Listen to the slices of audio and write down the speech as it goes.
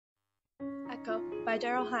Echo by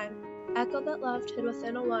Hine. Echo that loved hid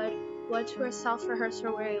within a wood to herself rehearse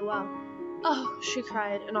her weary woe. Oh, she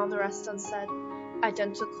cried, and all the rest unsaid.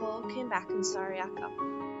 Identical came back in sorry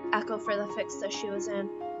echo for the fix that she was in,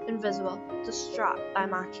 invisible, distraught by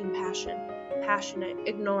mocking passion, passionate,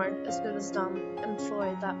 ignored, as good as dumb,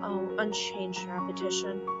 employed that unchanged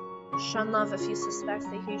repetition. Shun love if you suspect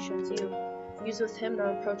that he shuns you. Use with him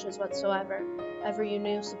no reproaches whatsoever. Ever you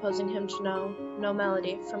knew, supposing him to know, no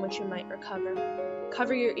melody from which you might recover.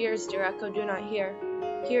 Cover your ears, dear echo, do not hear.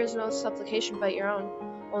 Here is no supplication but your own.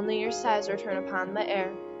 Only your sighs return upon the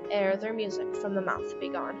air, ere their music from the mouth be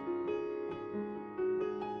gone.